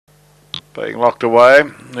Being locked away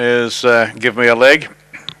is Give Me a Leg.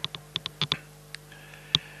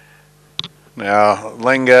 Now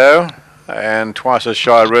Lingo and Twice as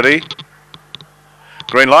Shy ready.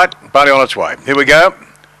 Green light, Bunny on its way. Here we go.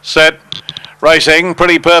 Set. Racing,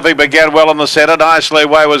 Pretty Perfect began well in the centre. Nicely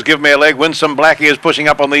away was Give Me a Leg. Winsome Blackie is pushing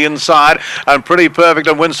up on the inside, and Pretty Perfect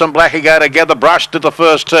and Winsome Blackie go together. Brushed at the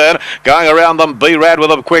first turn, going around them. B-Rad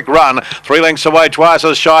with a quick run. 3 lengths away, Twice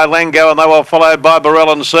as Shy, Lengo, and they were followed by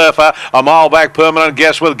Burrell and Surfer. A mile back, Permanent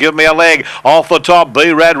Guess with Give Me a Leg. Off the top,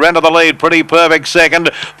 B-Rad ran to the lead. Pretty Perfect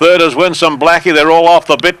second. Third is Winsome Blackie. They're all off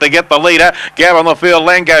the bit to get the leader. Gab on the field,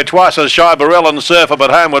 Lengo, Twice as Shy, Burrell and Surfer,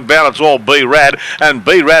 but homeward bound it's all B-Rad, and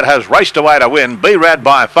B-Rad has raced away to win. B-Rad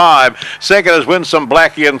by 5. Second is Winsome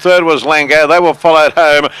Blackie, and third was Lango. They were followed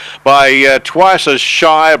home by Twice as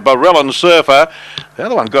Shy, Burrell and Surfer. The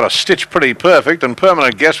other one got a stitch Pretty Perfect, and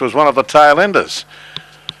Permanent Guess was one of the tail enders.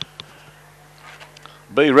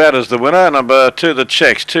 B-Rad is the winner. Number 2, the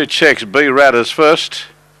checks. 2 checks. B-Rad is first.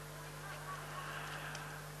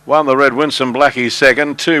 1 the red, Winsome Blackie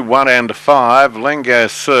second. 2, 1 and 5.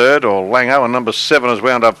 Lango third, or Lango, and number 7 has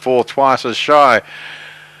wound up 4, Twice as Shy.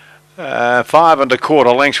 5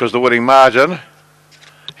 1/4 lengths was the winning margin.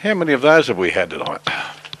 How many of those have we had tonight?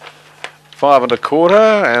 5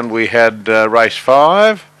 1/4, and we had race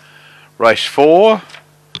 5, race 4.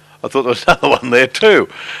 I thought there was another one there too.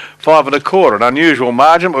 5 1/4, an unusual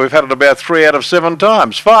margin, but we've had it about 3 out of 7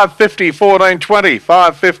 times. 550, 14, 20.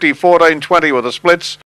 550, 14, 20 were the splits.